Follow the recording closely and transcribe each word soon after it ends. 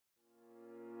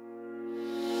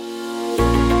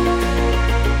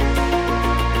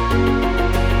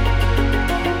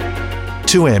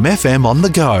2MFM on the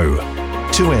go.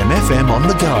 2MFM on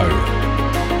the go.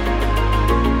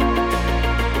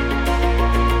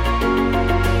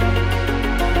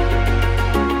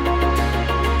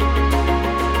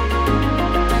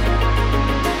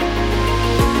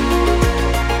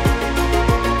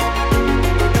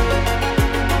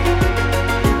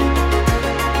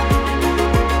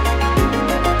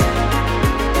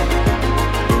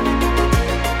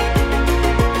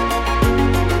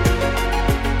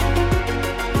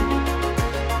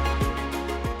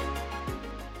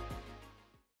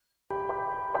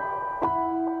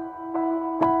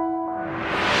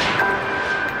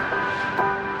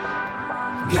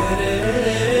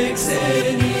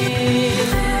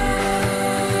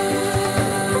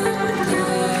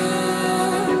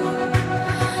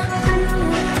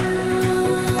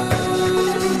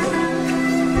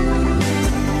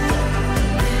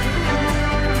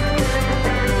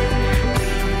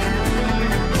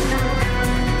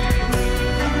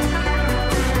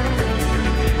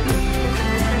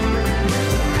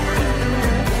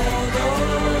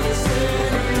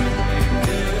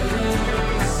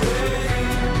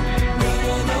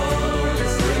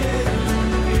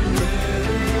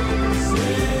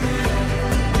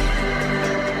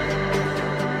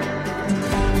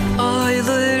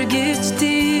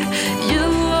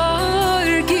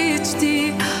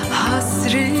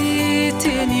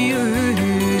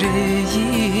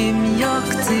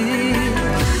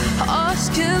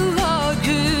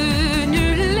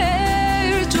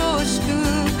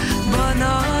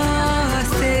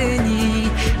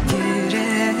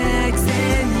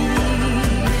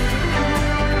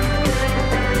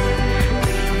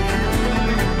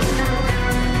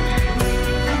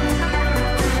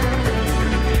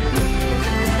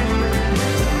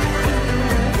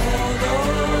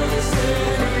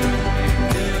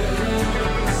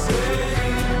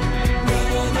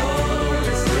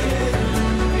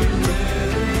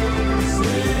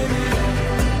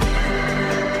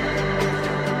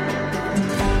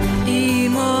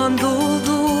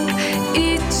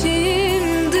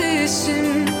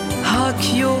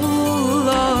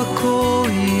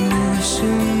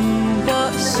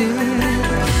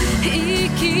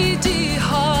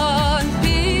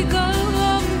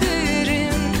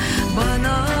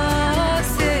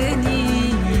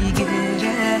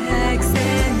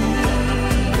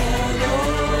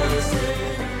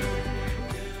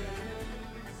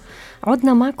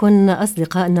 عدنا معكم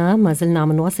أصدقائنا، ما زلنا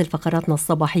عم نواصل فقراتنا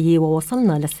الصباحية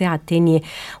ووصلنا للساعة الثانية.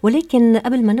 ولكن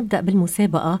قبل ما نبدأ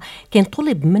بالمسابقة كان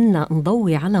طلب منا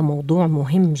نضوي على موضوع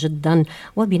مهم جدا،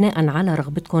 وبناء على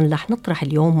رغبتكم رح نطرح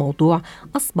اليوم موضوع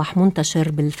أصبح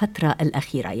منتشر بالفترة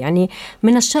الأخيرة. يعني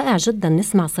من الشائع جدا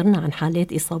نسمع صرنا عن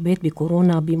حالات إصابات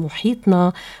بكورونا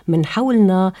بمحيطنا، من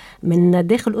حولنا، من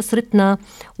داخل أسرتنا،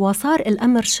 وصار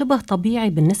الأمر شبه طبيعي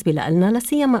بالنسبة لنا،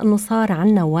 لسيما أنه صار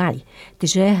عنا وعي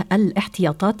تجاه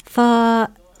الاحتياطات.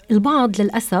 فالبعض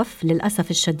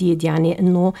للأسف الشديد يعني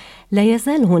أنه لا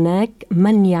يزال هناك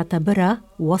من يعتبرها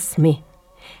وصمة،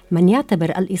 من يعتبر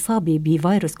الإصابة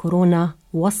بفيروس كورونا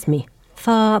وصمة،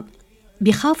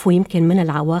 فبيخافوا يمكن من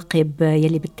العواقب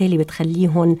يلي بالتالي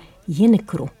بتخليهم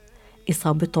ينكروا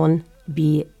إصابتهم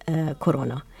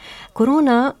بكورونا.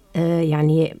 كورونا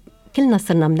يعني كلنا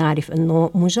صرنا بنعرف أنه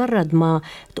مجرد ما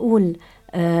تقول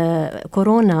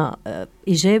كورونا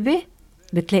إيجابي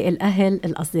بتلاقي الأهل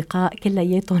الأصدقاء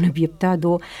كلياتهم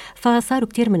بيبتعدوا. فصاروا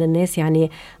كتير من الناس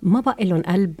يعني ما بقى لهم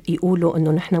قلب يقولوا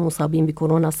إنه نحن مصابين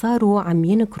بكورونا، صاروا عم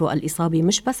ينكروا الإصابة،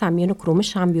 مش بس عم ينكروا،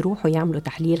 مش عم بيروحوا يعملوا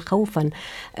تحليل خوفا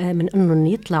من إنه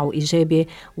يطلعوا إيجابي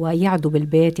ويعدوا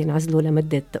بالبيت ينعزلوا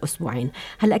لمدة أسبوعين.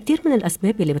 هلأ كتير من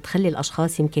الأسباب اللي بتخلي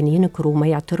الأشخاص يمكن ينكروا ما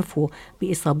يعترفوا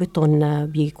بإصابتهم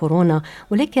بكورونا،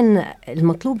 ولكن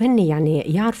المطلوب هن يعني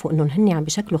يعرفوا إنه هن عم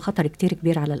بشكلوا خطر كتير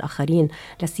كبير على الآخرين،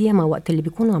 لسيما وقت اللي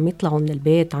بيكونوا عم يطلعوا من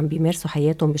البيت عم بيمارسوا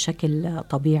حياتهم بشكل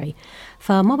طبيعي.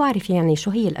 فما بعرف يعني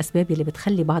شو هي الأسباب اللي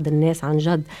بتخلي بعض الناس عن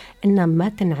جد إنها ما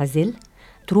تنعزل،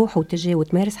 تروح وتجي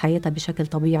وتمارس حياتها بشكل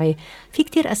طبيعي. في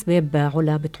كتير أسباب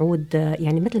علا بتعود،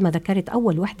 يعني مثل ما ذكرت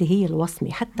أول وحدة هي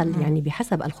الوصمة. حتى يعني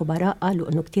بحسب الخبراء قالوا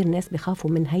إنه كتير ناس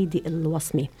بيخافوا من هيدي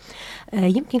الوصمة.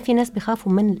 يمكن في ناس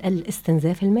بيخافوا من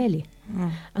الاستنزاف المالي،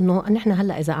 إنه نحن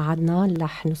هلأ إذا قعدنا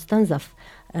رح نستنزف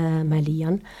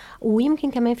ماليا.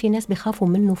 ويمكن كمان في ناس بيخافوا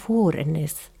من نفور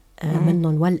الناس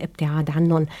منهم والابتعاد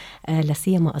عنهم،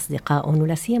 لسيما أصدقائهم،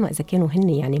 ولسيما إذا كانوا هن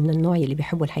يعني من النوع اللي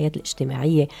بيحبوا الحياة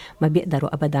الاجتماعية ما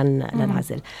بيقدروا أبدا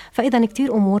للعزل. فإذا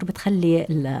كتير أمور بتخلي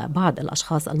بعض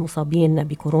الأشخاص المصابين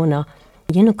بكورونا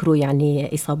ينكروا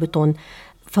يعني إصابتهم.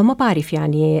 فما بعرف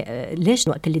يعني ليش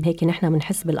وقت اللي هيك نحن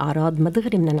بنحس بالأعراض ما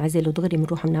دغري بدنا ننعزل ودغري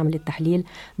بنروح بنعمل التحليل،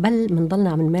 بل بنضلنا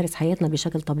عم نمارس حياتنا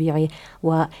بشكل طبيعي.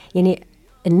 ويعني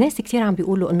الناس كتير عم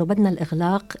بيقولوا إنه بدنا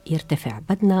الإغلاق يرتفع،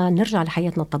 بدنا نرجع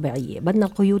لحياتنا الطبيعية، بدنا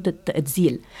القيود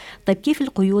تزيل. طيب كيف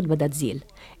القيود بدها تزيل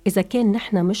إذا كان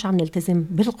نحن مش عم نلتزم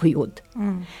بالقيود؟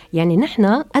 يعني نحن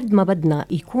قد ما بدنا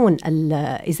يكون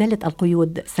إزالة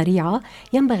القيود سريعة،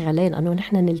 ينبغي علينا أنه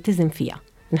نحن نلتزم فيها،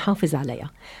 نحافظ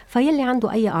عليها. فيلي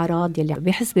عنده أي أعراض، يلي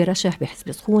بيحس برشح، بيحس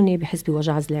بسخونة، بيحس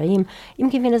بوجع زلعيم،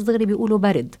 يمكن في ناس دغري بيقولوا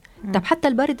برد. طب حتى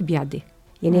البرد بيعدي.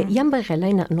 يعني ينبغي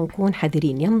علينا أنه نكون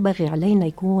حذرين، ينبغي علينا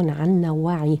يكون عنا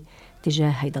وعي تجاه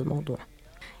هذا الموضوع.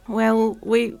 Well,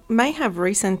 we may have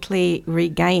recently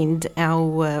regained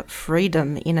our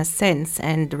freedom in a sense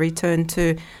and returned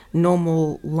to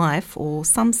normal life or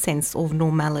some sense of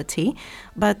normality.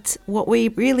 But what we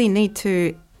really need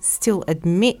to still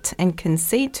admit and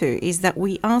concede to is that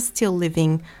we are still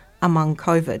living among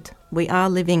COVID. We are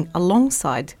living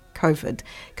alongside COVID.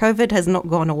 COVID has not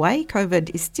gone away. COVID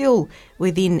is still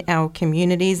within our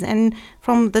communities, and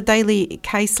from the daily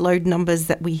caseload numbers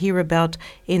that we hear about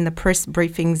in the press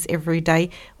briefings every day,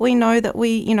 we know that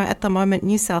at the moment,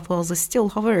 New South Wales is still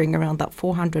hovering around that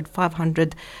 400,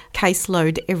 500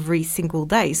 caseload every single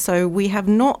day. So we have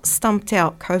not stumped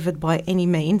out COVID by any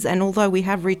means, and although we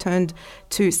have returned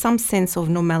to some sense of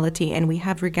normality and we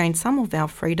have regained some of our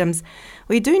freedoms,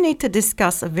 we do need to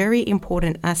discuss a very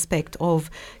important aspect of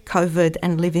COVID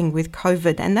and living with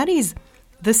COVID, and that is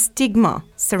the stigma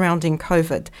surrounding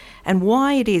COVID and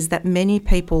why it is that many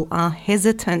people are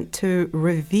hesitant to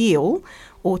reveal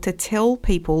or to tell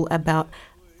people about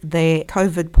their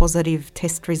COVID positive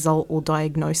test result or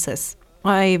diagnosis.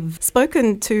 I've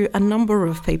spoken to a number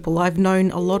of people. I've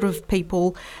known a lot of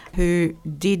people who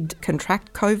did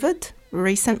contract COVID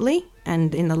recently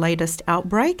and in the latest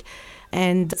outbreak.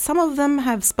 And some of them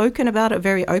have spoken about it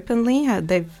very openly.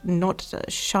 They've not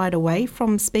shied away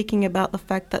from speaking about the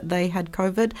fact that they had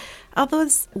COVID.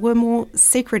 Others were more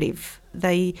secretive.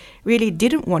 They really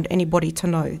didn't want anybody to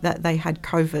know that they had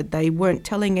COVID. They weren't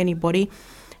telling anybody.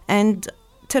 And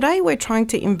today we're trying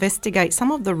to investigate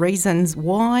some of the reasons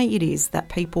why it is that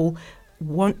people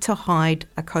want to hide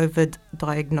a COVID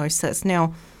diagnosis.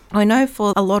 Now, I know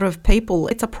for a lot of people,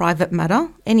 it's a private matter.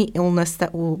 Any illness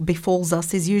that befalls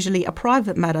us is usually a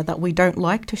private matter that we don't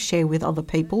like to share with other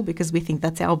people because we think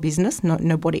that's our business,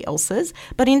 nobody else's.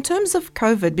 But in terms of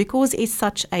COVID, because it's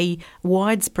such a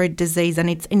widespread disease and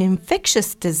it's an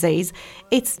infectious disease,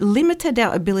 it's limited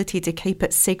our ability to keep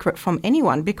it secret from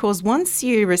anyone, because once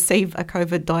you receive a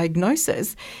COVID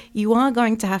diagnosis, you are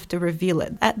going to have to reveal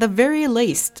it. At the very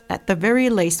least,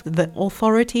 the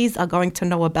authorities are going to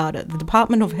know about it. The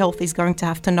Department of Health is going to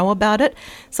have to know about it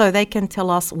so they can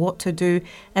tell us what to do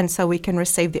and so we can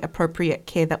receive the appropriate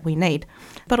care that we need.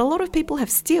 But a lot of people have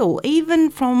still,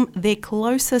 even from their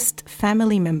closest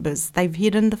family members, they've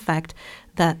hidden the fact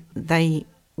that they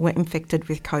were infected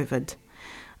with COVID.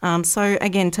 So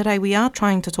again, today we are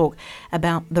trying to talk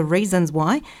about the reasons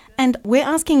why, and we're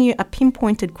asking you a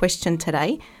pinpointed question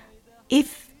today.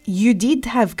 If you did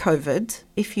have COVID,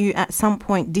 if you at some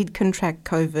point did contract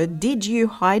COVID, did you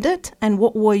hide it? And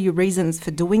what were your reasons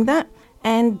for doing that?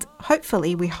 And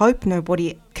hopefully, we hope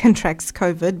nobody contracts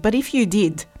COVID, but if you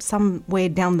did somewhere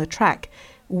down the track,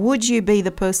 would you be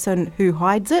the person who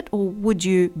hides it or would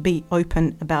you be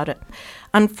open about it?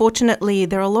 Unfortunately,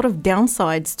 there are a lot of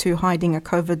downsides to hiding a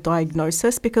COVID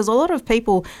diagnosis because a lot of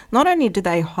people, not only do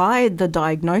they hide the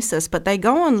diagnosis, but they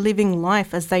go on living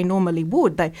life as they normally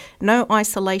would. No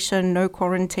isolation, no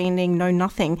quarantining, no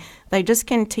nothing. They just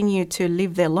continue to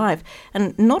live their life.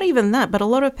 And not even that, but a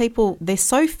lot of people, they're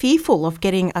so fearful of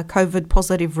getting a COVID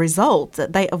positive result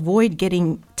that they avoid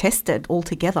getting tested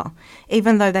altogether,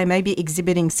 even though they may be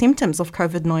exhibiting symptoms of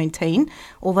COVID-19,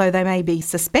 although they may be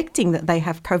suspecting that they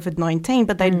have COVID-19,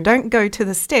 but they don't go to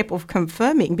the step of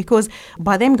confirming, because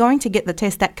by them going to get the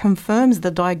test, that confirms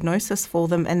the diagnosis for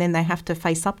them and then they have to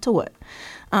face up to it.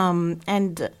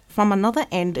 And from another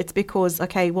end, it's because,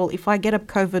 okay, well, if I get a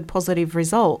COVID positive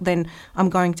result, then I'm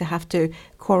going to have to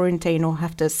quarantine or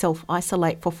have to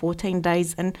self-isolate for 14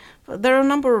 days. And there are a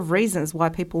number of reasons why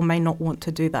people may not want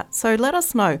to do that. So let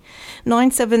us know.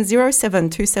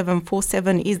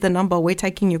 97072747 is the number. We're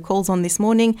taking your calls on this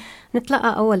morning.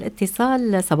 نتلقى أول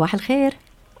اتصال. صباح الخير.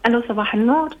 ألو، صباح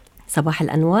النور. صباح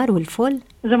الأنوار والفل.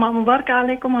 جمعة مباركة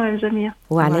عليكم وعلى الجميع.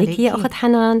 وعليك يا أخت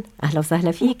حنان، أهلا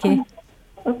وسهلا فيكي.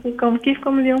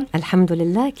 كيفكم اليوم؟ الحمد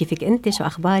لله. كيفك أنت؟ شو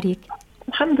أخبارك؟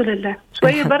 الحمد لله.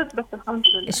 شوية برد بس الحمد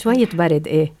لله. شوية برد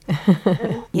إيه.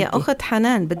 يا أخت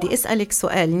حنان، بدي أسألك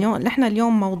سؤال. نحن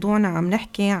اليوم موضوعنا عم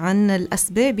نحكي عن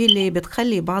الأسباب اللي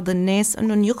بتخلي بعض الناس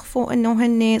أنهم يخفوا أنه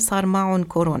هن صار معهم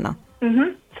كورونا.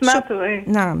 سمعتوا إيه؟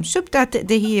 نعم، شو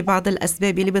بتعتقدي هي بعض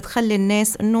الأسباب اللي بتخلي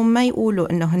الناس أنه ما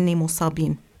يقولوا أنه هن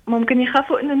مصابين؟ ممكن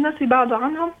يخافوا إن الناس يبعدوا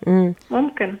عنهم.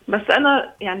 ممكن، بس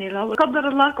أنا يعني لو قدر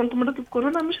الله كنت مرضت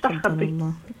بكورونا مش رح أخبي.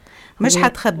 مش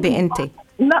حتخبي أنت؟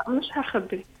 لا مش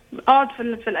هخبي، اقعد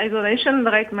في الايزوليشن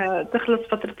لغايه ما تخلص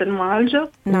فتره المعالجه.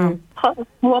 نعم. خلص،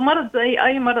 هو مرض زي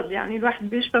اي مرض، يعني الواحد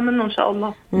بيشفى منه ان شاء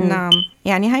الله. نعم.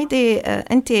 يعني هيدي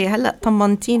انت هلا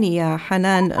طمنتيني يا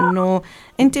حنان انه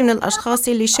انت من الاشخاص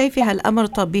اللي شايفه هالامر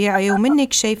طبيعي،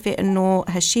 ومنك شايفه انه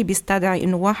هالشي بيستدعي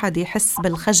انه واحد يحس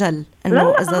بالخجل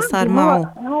انه اذا صار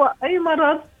معه. هو اي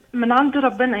مرض من عند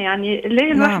ربنا، يعني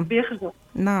ليه الواحد بيخجل؟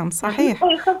 نعم صحيح.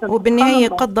 وبالنهاية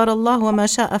قدر الله وما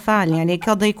شاء فعل، يعني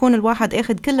قد يكون الواحد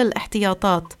اخذ كل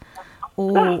الاحتياطات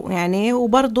ويعني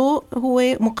وبرضه هو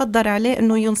مقدر عليه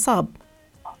انه ينصاب.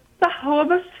 صح، هو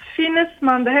بس في ناس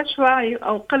ما عندهاش وعي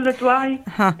او قلة وعي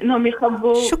انهم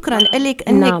يخبوا. شكرا لك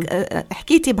انك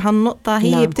حكيتي بهالنقطة.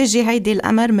 هي بتجي هيدي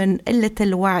الامر من قلة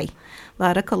الوعي.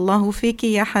 بارك الله فيك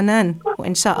يا حنان،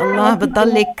 وان شاء الله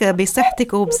بتضلك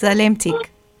بصحتك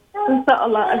وبسلامتك إن شاء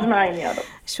الله أجمعين يا رب.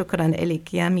 شكرا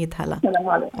لك يا ميت هلا. السلام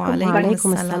عليكم.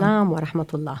 وعليكم السلام ورحمة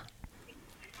الله.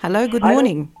 هلو، جود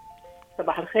مورنينج.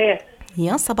 صباح الخير.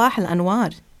 يا صباح الأنوار.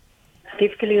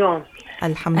 كيفك اليوم؟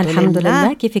 الحمد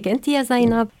لله. كيفك أنت يا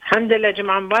زينب؟ الحمد لله،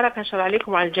 جمعة مبارك إن شاء الله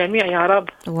عليكم وعلى الجميع يا رب.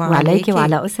 وعليك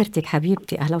وعلى أسرتك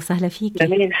حبيبتي، أهلا وسهلا فيك.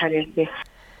 جميل حبيبتي.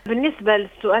 بالنسبة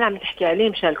للسؤال عم تحكي عليه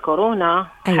مشان الكورونا.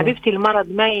 أيوة. حبيبتي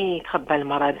المرض ما يتخبى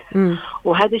المرض.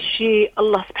 وهذا الشيء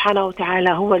الله سبحانه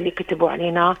وتعالى هو اللي كتبه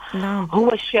علينا. نعم.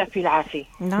 هو الشافي العافي.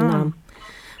 نعم.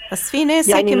 بس في ناس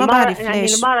يعني ما بعرف يعني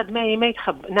ليش المرض ما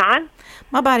يتخبى. نعم.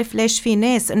 ما بعرف ليش في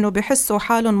ناس انه بيحسوا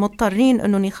حالهم مضطرين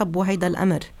انه يخبوا هيدا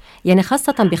الامر. يعني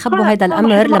خاصة بيخبوا هيدا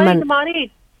الامر لما مريض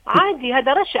عادي،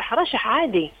 هذا رشح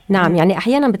عادي. نعم، يعني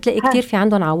أحيانا بتلاقي كتير في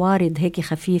عندهم عوارض هيك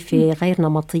خفيفة غير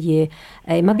نمطية،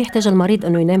 ما بيحتاج المريض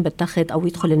أنه ينام بالتخت أو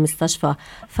يدخل المستشفى،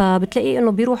 فبتلاقي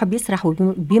أنه بيروح بيسرح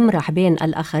وبيمرح بين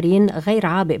الآخرين غير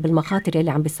عابئ بالمخاطر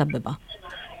اللي عم بيسببها.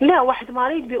 لا، واحد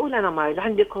مريض بيقول أنا مريض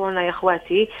عندي كورونا يا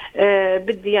إخواتي،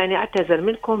 بدي يعني أعتذر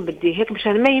منكم، بدي هيك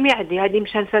مشان ما يعدي، هذه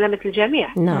مشان سلامة الجميع.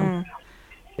 نعم.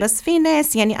 بس في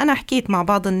ناس، يعني أنا حكيت مع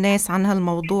بعض الناس عن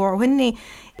هالموضوع وهن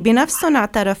بنفسهم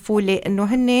اعترفوا لي إنه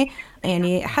هن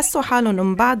يعني حسوا حالهم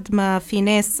من بعد ما في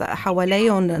ناس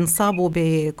حواليهم انصابوا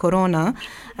بكورونا،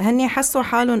 هن حسوا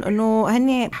حالهم إنه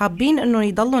هن حابين إنه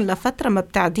يضلون لفترة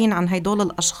مبتعدين عن هيدول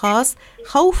الأشخاص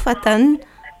خوفة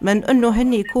من إنه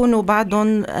هن يكونوا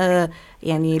بعدهم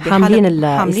يعني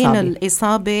حاملين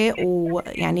الإصابة،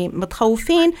 ويعني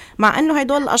متخوفين، مع أنه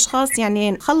هيدول الأشخاص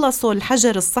يعني خلصوا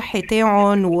الحجر الصحي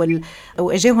تاعهم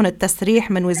وإجاهم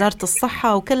التسريح من وزارة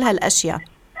الصحة وكل هالأشياء.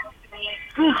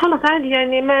 خلص عادي،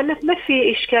 يعني ما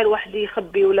في إشكال واحد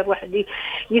يخبي ولا واحد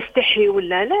يستحي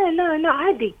ولا لا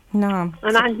عادي. نعم.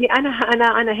 أنا عندي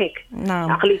أنا هيك.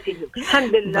 نعم. عقليتي هيك.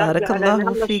 الحمد لله. بارك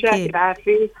الله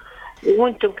فيك.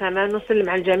 وانتم كمان نسلم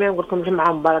على الجميع ونقول لكم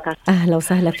جمعة مباركة. أهلا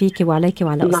وسهلا فيك وعليك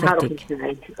وعلى أسرتك.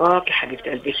 اوكي حبيبتي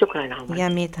قلبي، شكرا يا عمر. يا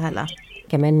ميت هلا.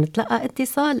 كمان نتلقى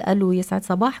اتصال. ألو، يسعد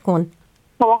صباحكم.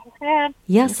 صباح الخير.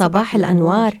 يا صباح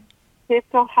الأنوار.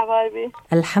 كيفكم حبايبي؟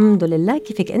 الحمد لله،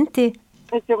 كيفك أنت؟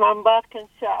 الجمعة مباركة إن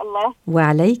شاء الله.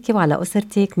 وعليك وعلى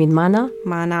أسرتك. مين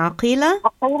معنا عقيلة.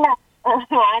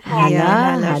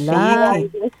 هلا.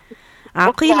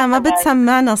 عقيلة ما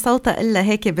بتسمعنا صوتها إلا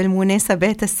هيك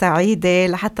بالمناسبات السعيدة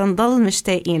لحتى نضل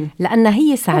مشتاقين، لأن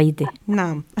هي سعيدة.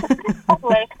 نعم.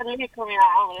 الله يخليكم يا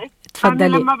عمري. تفضلي.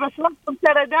 أنا لما بسمعكم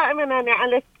ترى دائما أنا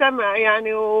على السمع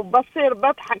يعني، وبصير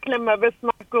بضحك لما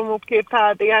بسمعكم وكيف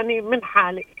هذا يعني من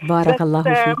حالي. بارك الله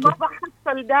فيك. ما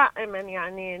بحصل دائما،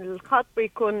 يعني الخط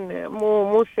بيكون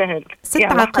مو سهل. ست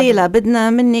عقيلة، بدنا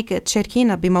منك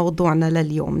تشاركينا بموضوعنا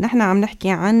لليوم. نحن عم نحكي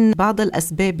عن بعض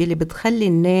الأسباب اللي بتخلي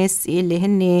الناس اللي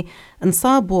هن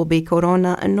انصابوا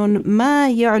بكورونا انه ما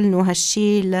يعلنوا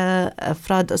هالشي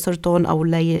لأفراد أسرتهم أو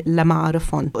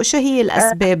لمعارفهم. وشو هي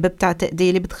الأسباب بتعتقدي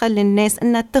اللي بتخلي الناس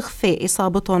انها تخفي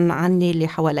إصابتهم عن اللي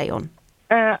حواليهم؟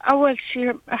 أول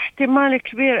شيء احتمال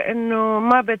كبير إنه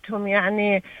ما بدهم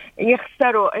يعني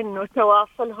يخسروا إنه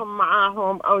تواصلهم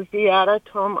معاهم أو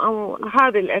زيارتهم أو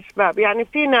هذه الأسباب. يعني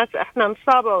في ناس إحنا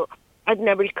انصابوا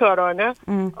عندنا بالكورونا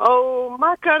أو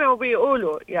ما كانوا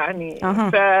بيقولوا يعني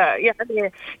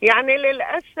يعني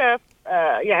للأسف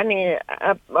يعني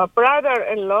brother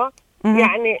in law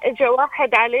يعني اجى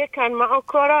واحد عليه كان معه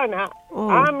كورونا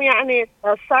عام، يعني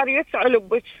صار يسأله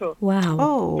بوجهه.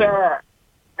 واو.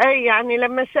 اي يعني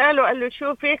لما سأله قال له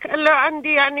شو فيك؟ قال له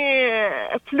عندي يعني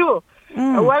فلو.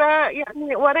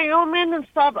 ورا يومين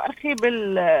انصاب أخي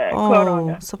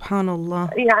بالكورونا. سبحان الله.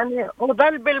 يعني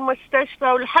وظل بالمستشفى،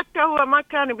 وحتى هو ما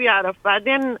كان بيعرف.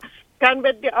 بعدين كان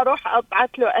بدي أروح أبعث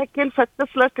له أكل،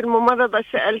 فاتصلت الممرضة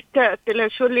سألتها قلت لها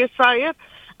شو اللي صاير؟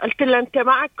 قلت له أنت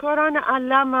معك كورونا؟ قال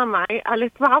لا ما معي.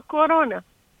 قالت معه كورونا.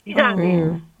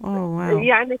 يعني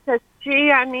يعني شيء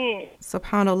يعني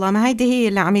سبحان الله. ما هيدي هي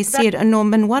اللي عم يصير، انه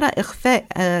من وراء اخفاء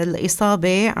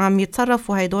الاصابه عم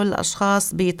يتصرفوا هيدول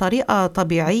الاشخاص بطريقه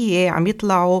طبيعيه، عم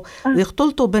يطلعوا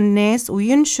ويختلطوا بالناس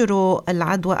وينشروا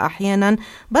العدوى احيانا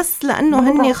بس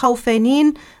لانه هن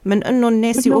خوفانين من انه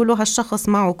الناس يقولوا هالشخص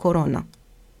معه كورونا.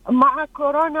 مع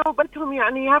كورونا وبدهم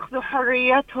يعني ياخذوا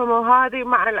حريتهم، وهذه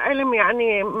مع العلم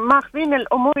يعني ماخذين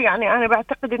الامور، يعني انا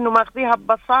بعتقد انه ماخذيها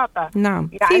ببساطه. نعم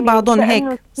يعني في بعضهم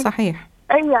هيك صحيح.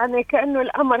 اي يعني كانه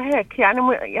الامر هيك،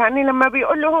 يعني لما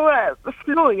بيقول له هو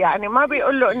فلو يعني ما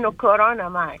بيقول له انه كورونا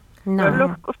معي، بيقول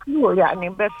له فلو يعني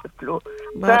بس فلو.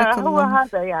 فهو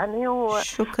هذا يعني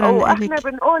شكرا واحنا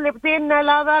بنقول بديننا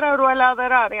لا ضرر ولا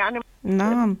ضرار يعني.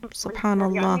 نعم سبحان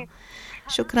الله يعني.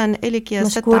 شكرا لك يا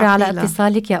ست عقيلة. مشكورة على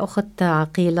اتصالك يا أخت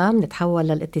عقيلة. بنتحول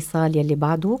للاتصال يلي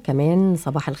بعده كمان.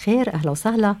 صباح الخير، أهلا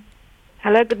وسهلا.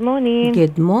 Hello, good morning.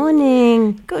 Good morning.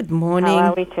 Good morning.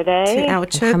 How are we today? To our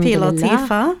chirpy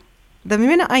Latifa. The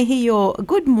minute I hear your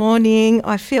good morning,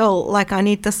 I feel like I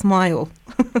need to smile.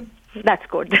 That's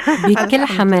good. بكل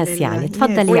حماس يعني.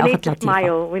 تفضلي يا أخت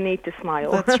لطيفة. We need to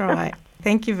smile. That's right.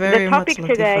 Thank you very much, Latifa. The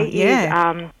topic today is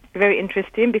very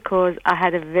interesting because I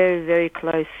had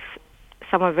a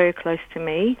someone very close to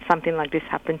me, something like this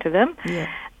happened to them. Yeah.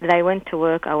 They went to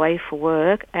work, away for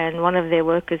work, and one of their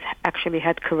workers actually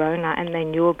had corona and they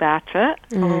knew about it.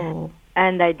 Oh.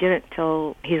 And they didn't tell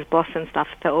his boss and stuff.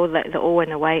 They all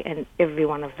went away and every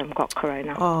one of them got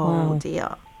corona. Oh dear.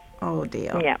 Oh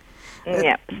dear. Yeah.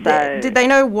 Yeah. So did they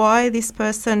know why this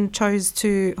person chose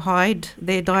to hide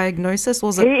their diagnosis?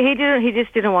 Was it? He didn't. He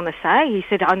just didn't want to say. He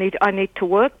said, "I need to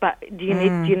work, but do you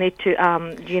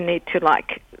need to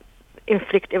like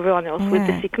inflict everyone else with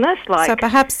the sickness?" Like, so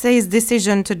perhaps his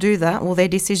decision to do that, or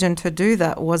their decision to do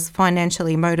that, was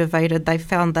financially motivated. They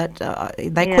found that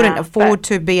they couldn't afford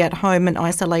to be at home and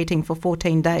isolating for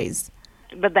 14 days.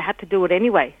 But they had to do it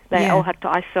anyway. They all had to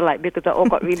isolate because they all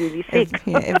got really, really sick.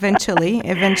 Eventually.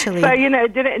 So,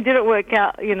 it didn't work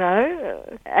out,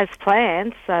 as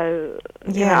planned. So,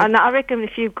 and I reckon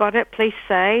if you've got it, please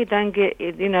say,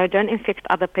 don't infect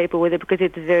other people with it because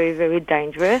it's very, very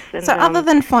dangerous. And, so other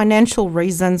than financial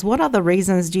reasons, what other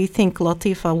reasons do you think,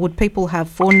 Latifa, would people have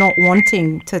for not wanting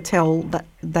to tell that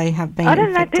they have been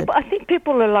infected? I think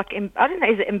people are like, I don't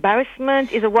know, is it embarrassment?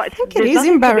 Is it what? I think it is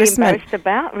embarrassment. To be embarrassed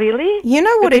about, really? You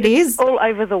know what it is? All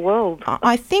over the world.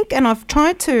 I think, and I've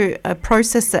tried to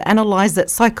process it, analyse it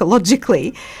psychologically,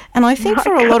 and I think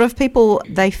for a lot of people,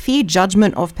 they fear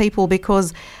judgment of people because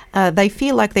they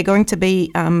feel like they're going to be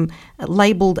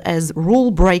labelled as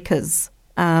rule breakers.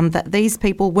 That these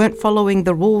people weren't following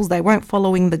the rules, they weren't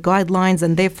following the guidelines,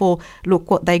 and therefore look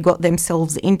what they got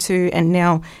themselves into, and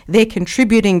now they're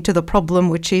contributing to the problem,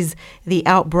 which is the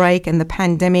outbreak and the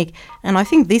pandemic. And I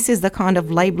think this is the kind of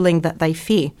labelling that they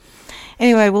fear.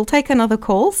 Anyway, we'll take another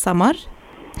call. Samar.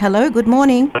 Hello, good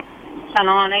morning.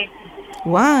 السلام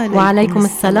عليكم. وعليكم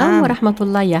السلام ورحمة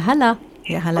الله. يا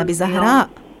هلا بزهراء.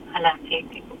 هلا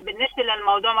فيك. بالنسبة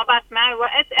للموضوع ما بعرف معي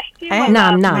وقت احكي.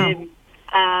 نعم.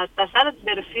 اتصلت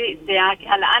برفيقتي.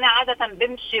 هلا انا عاده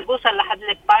بمشي بوصل لحد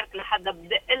البارك لحد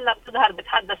بدق لها بتظهر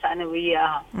بتحدث انا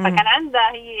وياها. فكان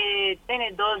عندها هي ثاني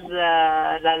دوز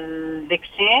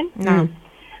للفاكسين. نعم.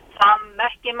 فعم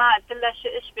بحكي معها قلت لها شو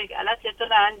اشبك؟ قالت لي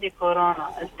طلع عندي كورونا.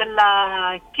 قلت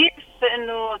لها كيف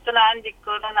انه طلع عندي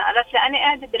كورونا؟ قالت لي انا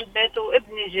قاعده بالبيت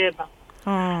وابني جابها.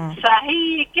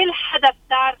 فهي كل حدا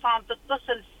بتعرف عم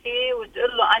تتصل فيه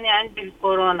وتقول له انا عندي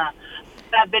الكورونا.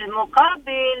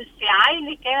 فبالمقابل في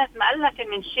عائلة كانت مألفة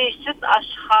من شيء 6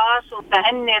 أشخاص،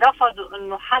 فهن رفضوا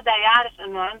إنه حدا يعرف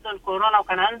إنه عندهم كورونا،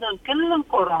 وكان عندهم كلهم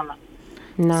كورونا.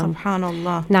 نعم. سبحان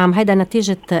الله. نعم، هيدا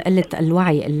نتيجة قلة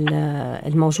الوعي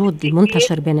الموجود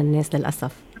المنتشر بين الناس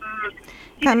للأسف.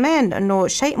 كمان انه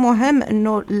شيء مهم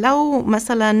انه لو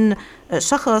مثلا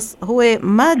شخص هو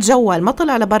ما تجول، ما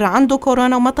طلع لبرا عنده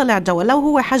كورونا وما طلع جوا، لو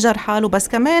هو حجر حاله، بس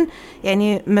كمان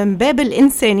يعني من باب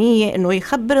الإنسانية انه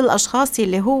يخبر الاشخاص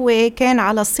اللي هو كان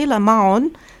على صلة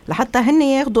معهم لحتى هن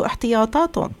ياخدوا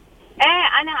احتياطاتهم.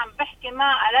 انا عم بحكي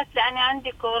معها قالت لي انا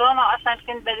عندي كورونا واصلا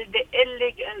كنت بدي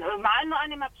ادقلك مع انه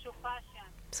انا ما بشوفهاش.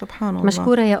 سبحان الله.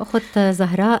 مشكورة يا أخت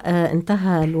زهراء.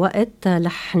 انتهى الوقت،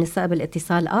 رح نستقبل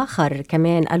اتصال آخر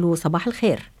كمان. ألو، صباح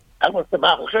الخير. ألو،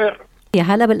 صباح الخير. يا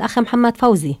هلا بالأخ محمد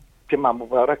فوزي. جمعة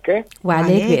مباركة.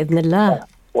 وعليك بإذن الله.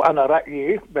 وأنا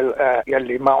رأيي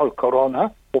يلي معه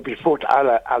الكورونا وبيفوت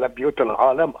على بيوت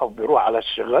العالم أو بيروح على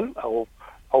الشغل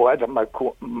أو هذا ما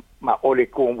يكون معقول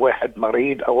يكون واحد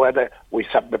مريض أو هذا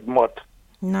ويسبب موت.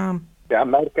 نعم. في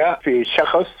أمريكا في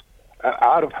شخص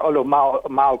عارف حاله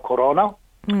معه كورونا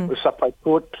وسوف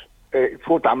يفوت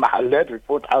يفوت على محلات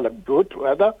ويفوت على بيوت،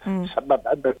 وهذا سبب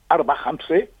عندنا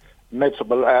 4-5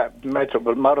 ماتوا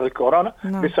بالمرض الكورونا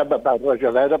بسبب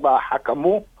الرجل هذا. بقى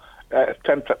حكموه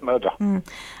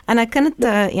أنا كنت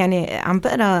يعني عم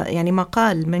بقرأ يعني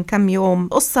مقال من كم يوم،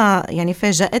 قصة يعني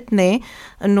فاجأتني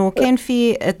إنه كان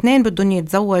في 2 بدهم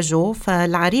يتزوجوا،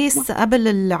 فالعريس قبل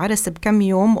العرس بكم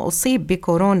يوم أصيب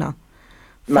بكورونا،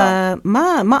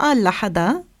 فما قال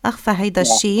لحدا، أخفى هيدا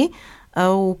الشيء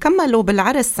وكملوا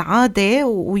بالعرس عادي.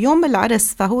 ويوم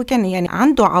العرس فهو كان يعني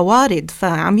عنده عوارض،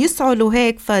 فعم يسعوا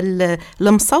هيك،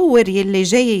 فالمصور يلي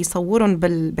جاي يصورهم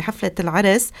بحفلة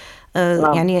العرس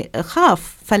يعني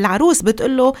خاف. فالعروس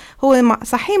بتقول له هو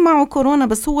صحيح معه كورونا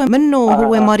بس هو منه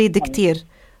هو مريض كتير،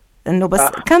 انه بس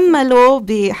كملوا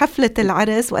بحفلة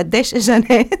العرس وقديش اجا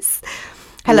ناس.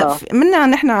 هلا منا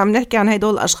نحن عم نحكي عن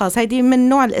هيدول الاشخاص، هيدي من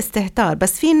نوع الاستهتار،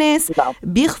 بس في ناس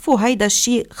بيخفوا هيدا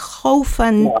الشيء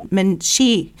خوفا من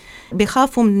شيء،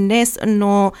 بيخافوا من الناس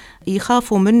انه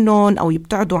يخافوا منهم او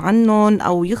يبتعدوا عنهم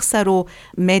او يخسروا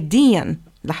ماديا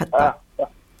لحتى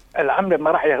العمل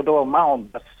ما راح ياخذوها معهم.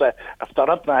 بس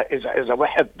افترضنا اذا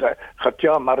واحد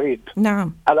ختيار مريض،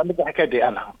 نعم، على مثل حكيتي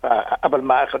انا قبل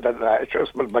ما اخذ شو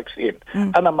اسمه الفاكسين،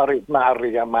 انا مريض مع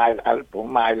الرئه مع القلب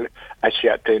ومع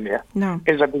الاشياء الثانيه. نعم.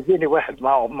 اذا بيجيني واحد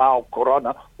معه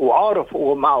كورونا وعارف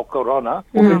هو معه كورونا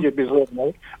وبيجي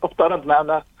بيزورني، افترضنا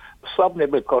انا صابني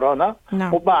بالكورونا،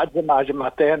 وبعد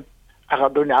جمعتين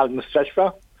اخذوني على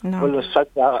المستشفى،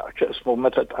 والمستشفى شو اسمه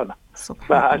متت انا.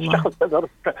 فالشخص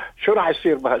شو راح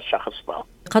يصير بهالشخص بقى؟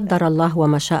 قدر الله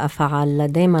وما شاء فعل.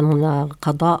 دائما هنا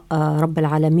قضاء رب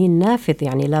العالمين نافذ،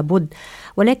 يعني لابد.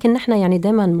 ولكن نحن يعني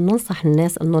دائما بننصح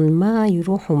الناس انهم ما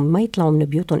يروحوا، ما يطلعوا من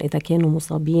بيوتهم اذا كانوا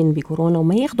مصابين بكورونا،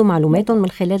 وما ياخذوا معلوماتهم من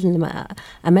خلال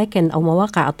اماكن او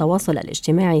مواقع التواصل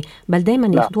الاجتماعي، بل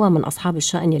دائما ياخذوها من اصحاب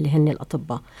الشأن اللي هن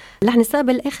الاطباء. رح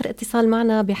نستقبل اخر اتصال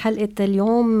معنا بحلقه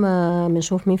اليوم،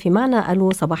 بنشوف مين في معنا.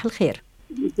 الو، صباح الخير.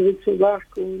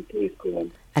 صباحكم، كيفكم؟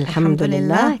 الحمد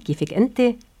لله. كيفك انت؟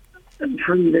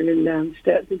 الحمد لله،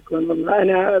 مشتاق لكم والله.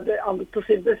 انا عم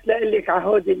بتصل بس لقلك على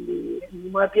هود اللي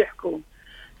ما بيحكوا.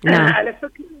 نعم. على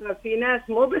فكرة في ناس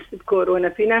مو بس بكورونا،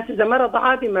 في ناس إذا مرض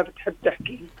عادي ما بتحب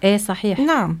تحكي. ايه صحيح.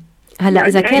 نعم. هلا يعني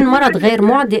إذا كان مرض غير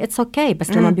معدي اتس اوكي،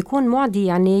 بس لما بيكون معدي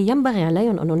يعني ينبغي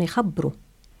عليهم انهم يخبروا.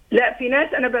 لا، في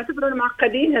ناس انا بعتبرهم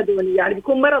معقدين هذول، يعني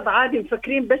بيكون مرض عادي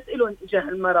مفكرين بس إلهم اجى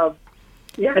المرض.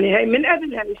 يعني هي من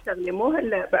قبل هاي الشغله، مو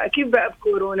هلا بقى. كيف بقى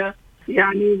بكورونا؟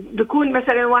 يعني بكون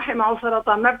مثلا واحد معه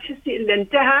سرطان ما بتحسي الا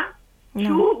انتهى.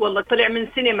 شو والله طلع من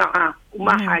سنه معاه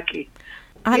وما حاكي.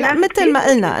 هلا مثل ما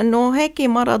قلنا انه هيك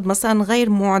مرض مثلا غير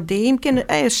معدي، يمكن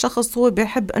اي الشخص هو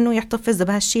بيحب انه يحتفظ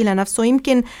بهالشيء لنفسه،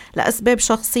 يمكن لاسباب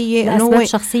شخصيه، انه هو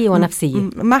شخصيه ونفسيه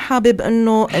ما حابب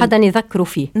انه حدا يذكره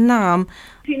فيه. نعم.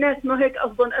 في ناس ما هيك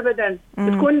قصدهم ابدا،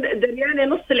 بتكون دريانه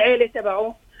نص العيله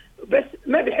تبعه بس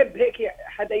ما بيحب هيك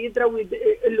حدا يدرو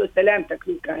يقول له سلامتك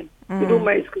لو كان بدون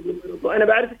ما يذكر المرض. انا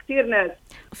بعرف كثير ناس،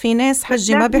 في ناس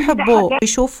حجي ما بيحبوا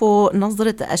يشوفوا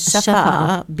نظرة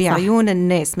الشفقة بعيون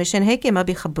الناس، مشان هيك ما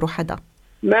بيخبروا حدا.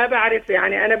 ما بعرف،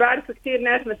 يعني أنا بعرف كثير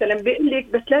ناس مثلا بيقول لك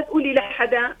بس لا تقولي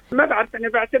لحدا. ما بعرف، أنا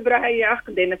بعتبرها هي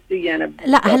عقدة نفسية. أنا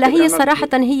لا، هلا هي صراحة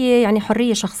هي يعني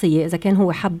حرية شخصية إذا كان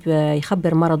هو حب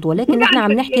يخبر مرض، ولكن نحن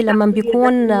عم نحكي لما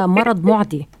بيكون مرض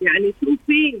معدي. يعني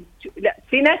لا،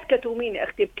 في ناس كتومين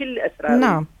أختي بكل أسرار.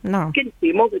 نعم نعم. كل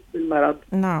شيء مو بس بالمرض.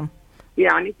 نعم.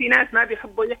 يعني في ناس ما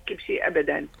بيحبوا يحكي بشيء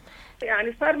أبدا.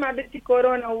 يعني صار مع بنتي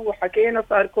كورونا وحكينا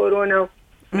صار كورونا،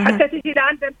 حتى تجي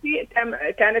لعندها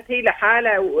رفيقتها كانت هي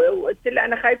لحالها، وقلت لها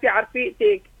أنا خايفة على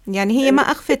رفيقتك. يعني هي ما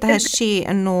أخفت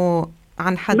هالشيء إنه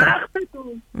عن حدا، ما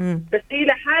أخفته. بس هي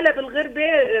لحالها بالغربة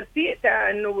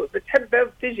رفيقتها إنه بتحبها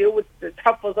وبتجي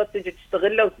وتحفظها، تجي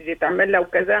تشتغلها وتجي تعملها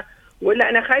وكذا. ولا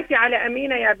أنا خايفة على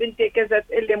أمينة يا بنتي كذا،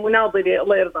 تقول لي مناضلة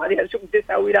الله يرضى عليها، شو بدي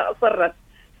أسوي لها؟ أصرت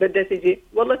بدها تجي،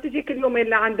 والله تجي كل يومين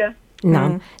لعندها.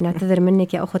 نعم. نعتذر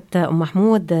منك يا أخت أم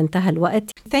محمود، انتهى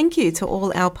الوقت. Thank you to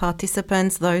all our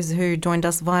participants, those who joined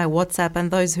us via WhatsApp and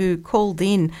those who called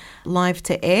in live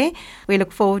to air. We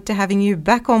look forward to having you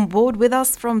back on board with us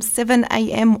from 7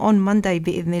 a.m. on Monday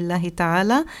بإذن الله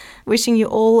تعالى. Wishing you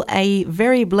all a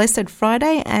very blessed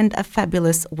Friday and a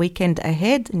fabulous weekend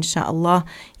ahead. إن شاء الله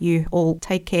you all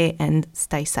take care and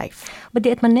stay safe.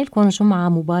 بدي أتمنى لكم جمعة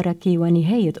مباركة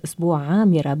ونهاية أسبوع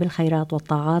عامرة بالخيرات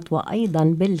والطاعات، وأيضا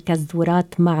بالكزورات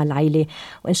مع العيلة،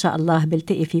 وإن شاء الله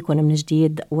بلتقي فيكم من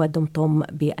جديد ودمتم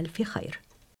بألف خير.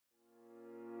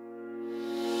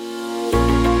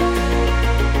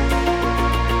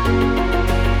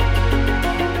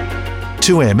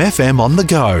 To MFM on the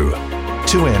go.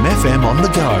 To MFM on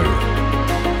the go.